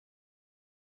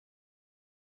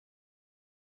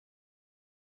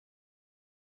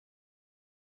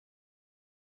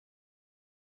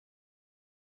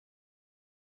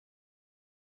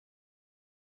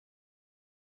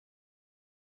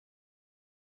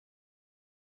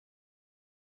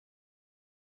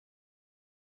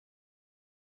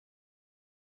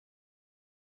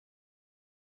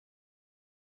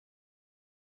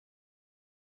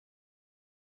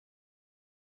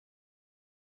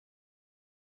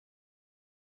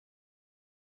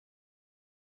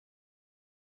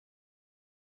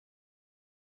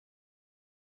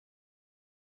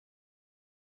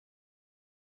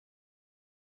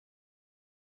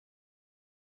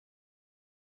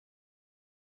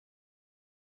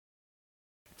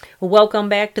Welcome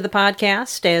back to the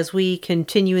podcast as we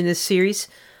continue in this series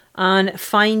on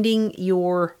finding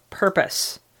your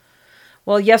purpose.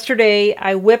 Well, yesterday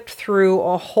I whipped through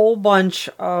a whole bunch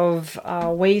of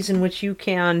ways in which you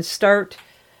can start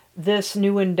this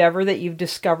new endeavor that you've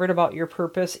discovered about your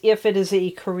purpose, if it is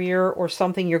a career or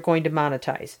something you're going to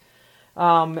monetize.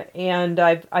 And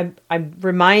I'm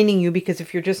reminding you, because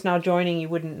if you're just now joining, you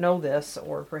wouldn't know this,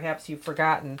 or perhaps you've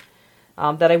forgotten,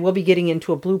 that I will be getting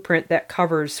into a blueprint that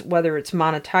covers whether it's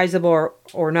monetizable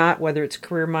or not, whether it's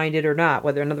career-minded or not,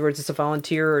 whether, in other words, it's a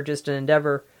volunteer or just an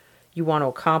endeavor you want to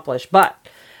accomplish. But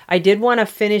I did want to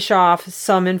finish off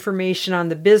some information on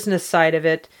the business side of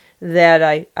it that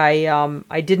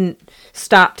I didn't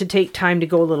stop to take time to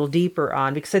go a little deeper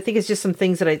on, because I think it's just some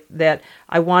things that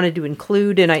I wanted to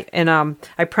include, and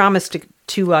I promised to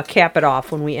cap it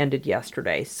off when we ended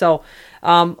yesterday. So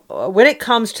when it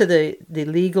comes to the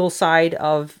legal side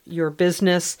of your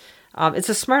business, it's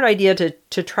a smart idea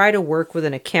to try to work with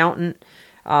an accountant.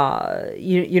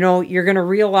 You know, you're going to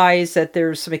realize that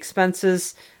there's some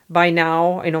expenses by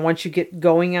now, once you get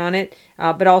going on it,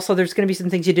 but also there's going to be some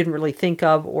things you didn't really think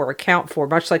of or account for,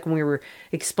 much like when we were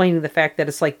explaining the fact that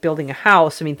it's like building a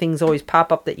house. I mean, things always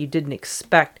pop up that you didn't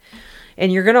expect.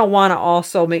 And you're going to want to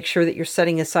also make sure that you're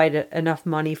setting aside enough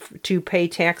money to pay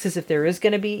taxes if there is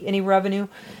going to be any revenue.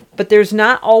 But there's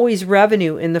not always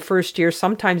revenue in the first year,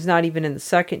 sometimes not even in the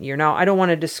second year. Now, I don't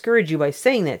want to discourage you by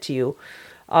saying that to you.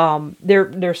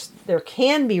 There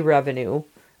can be revenue.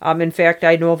 In fact,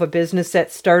 I know of a business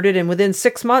that started, and within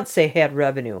 6 months they had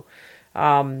revenue.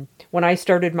 When I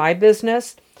started my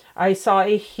business, I saw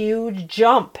a huge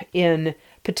jump in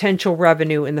potential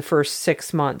revenue in the first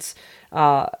 6 months.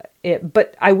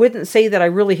 But I wouldn't say that I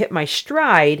really hit my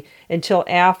stride until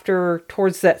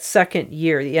towards that second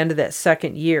year, the end of that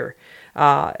second year.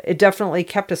 It definitely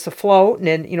kept us afloat, and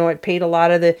it paid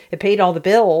it paid all the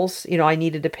bills, I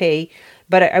needed to pay.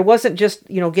 But I wasn't just,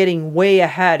 getting way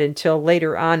ahead until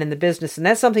later on in the business. And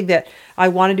that's something that I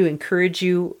wanted to encourage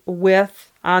you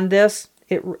with on this.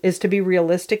 It is to be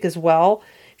realistic as well.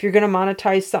 If you're going to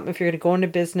monetize something, if you're going to go into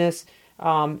business,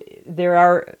 there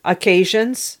are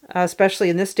occasions, especially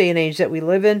in this day and age that we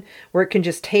live in, where it can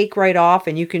just take right off,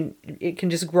 and it can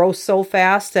just grow so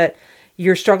fast that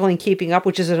you're struggling keeping up,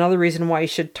 which is another reason why you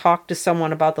should talk to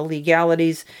someone about the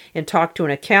legalities and talk to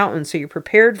an accountant so you're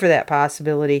prepared for that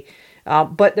possibility.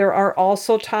 But there are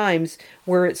also times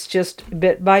where it's just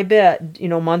bit by bit,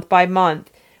 month by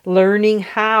month, learning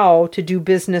how to do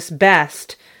business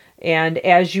best. And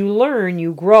as you learn,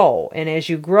 you grow. And as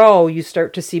you grow, you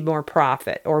start to see more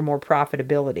profit or more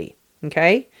profitability.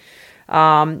 Okay?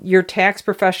 Your tax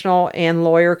professional and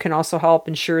lawyer can also help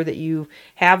ensure that you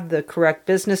have the correct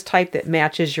business type that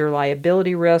matches your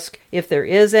liability risk, if there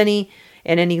is any,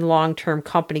 and any long-term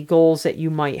company goals that you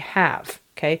might have.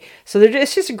 Okay, so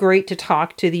it's just great to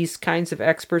talk to these kinds of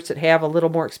experts that have a little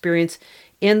more experience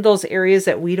in those areas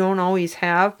that we don't always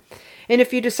have. And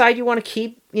if you decide you want to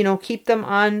keep them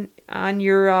on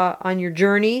your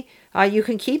journey, you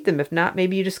can keep them. If not,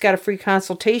 maybe you just got a free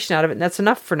consultation out of it, and that's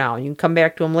enough for now. You can come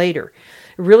back to them later.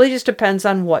 It really just depends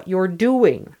on what you're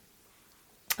doing.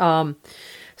 Also,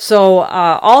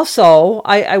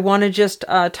 I want to just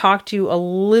talk to you a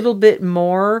little bit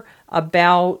more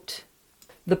about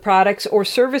the products or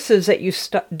services that you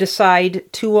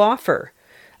decide to offer.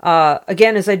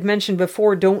 Again, as I'd mentioned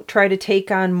before, don't try to take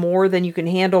on more than you can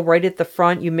handle right at the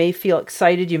front. You may feel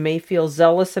excited, you may feel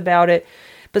zealous about it,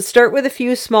 but start with a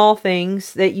few small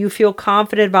things that you feel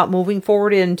confident about moving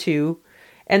forward into,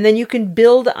 and then you can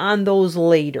build on those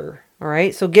later. All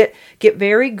right, so get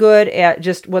very good at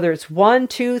just whether it's 1,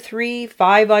 2, 3,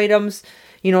 5 items.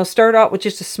 Start out with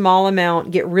just a small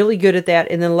amount, get really good at that,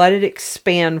 and then let it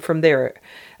expand from there.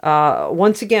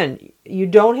 Once again, you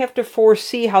don't have to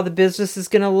foresee how the business is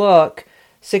going to look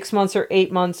 6 months or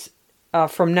 8 months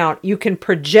from now. You can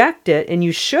project it, and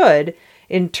you should,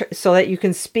 so that you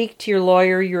can speak to your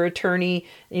lawyer, your attorney,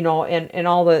 and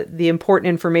all the important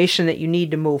information that you need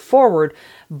to move forward.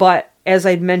 But as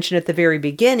I'd mentioned at the very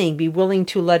beginning, be willing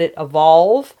to let it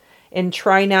evolve, and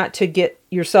try not to get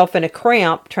yourself in a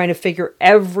cramp trying to figure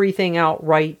everything out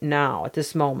right now at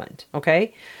this moment,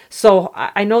 okay? So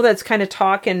I know that's kind of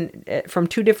talking from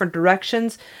two different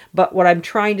directions, but what I'm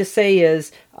trying to say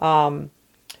is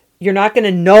you're not going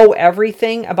to know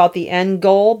everything about the end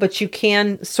goal, but you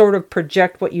can sort of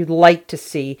project what you'd like to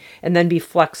see and then be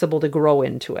flexible to grow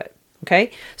into it.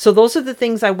 Okay, so those are the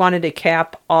things I wanted to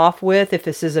cap off with. If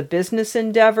this is a business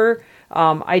endeavor,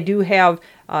 I do have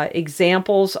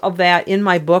examples of that in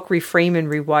my book, Reframe and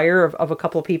Rewire, of a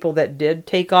couple of people that did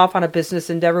take off on a business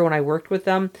endeavor when I worked with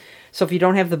them. So if you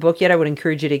don't have the book yet, I would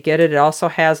encourage you to get it. It also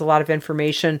has a lot of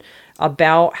information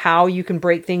about how you can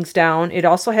break things down. It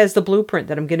also has the blueprint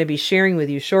that I'm going to be sharing with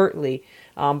you shortly.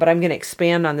 But I'm going to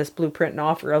expand on this blueprint and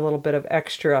offer a little bit of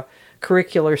extra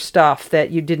curricular stuff that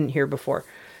you didn't hear before.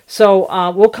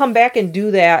 So we'll come back and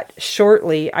do that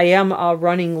shortly. I am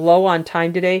running low on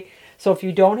time today. So if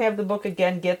you don't have the book,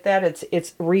 again, get that.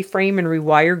 It's Reframe and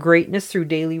Rewire Greatness Through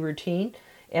Daily Routine.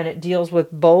 And it deals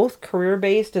with both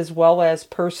career-based as well as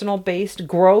personal-based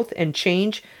growth and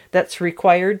change that's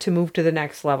required to move to the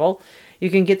next level. You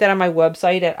can get that on my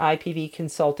website at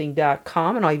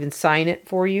ipvconsulting.com, and I'll even sign it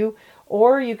for you.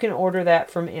 Or you can order that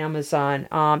from Amazon.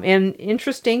 And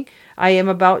interesting, I am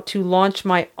about to launch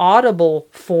my Audible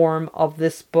form of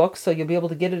this book, so you'll be able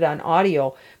to get it on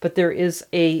audio. But there is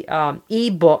a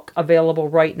ebook available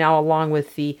right now along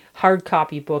with the hard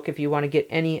copy book if you want to get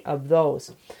any of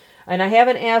those. And I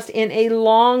haven't asked in a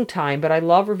long time, but I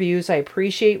love reviews. I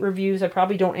appreciate reviews. I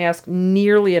probably don't ask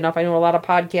nearly enough. I know a lot of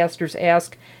podcasters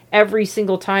ask every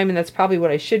single time, and that's probably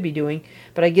what I should be doing.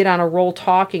 But I get on a roll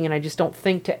talking, and I just don't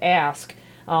think to ask.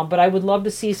 But I would love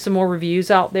to see some more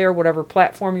reviews out there, whatever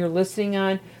platform you're listening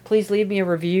on. Please leave me a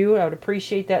review. I would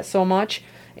appreciate that so much.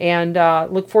 And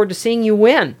look forward to seeing you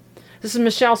win. This is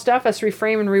Michelle Steffes,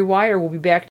 Reframe and Rewire. We'll be back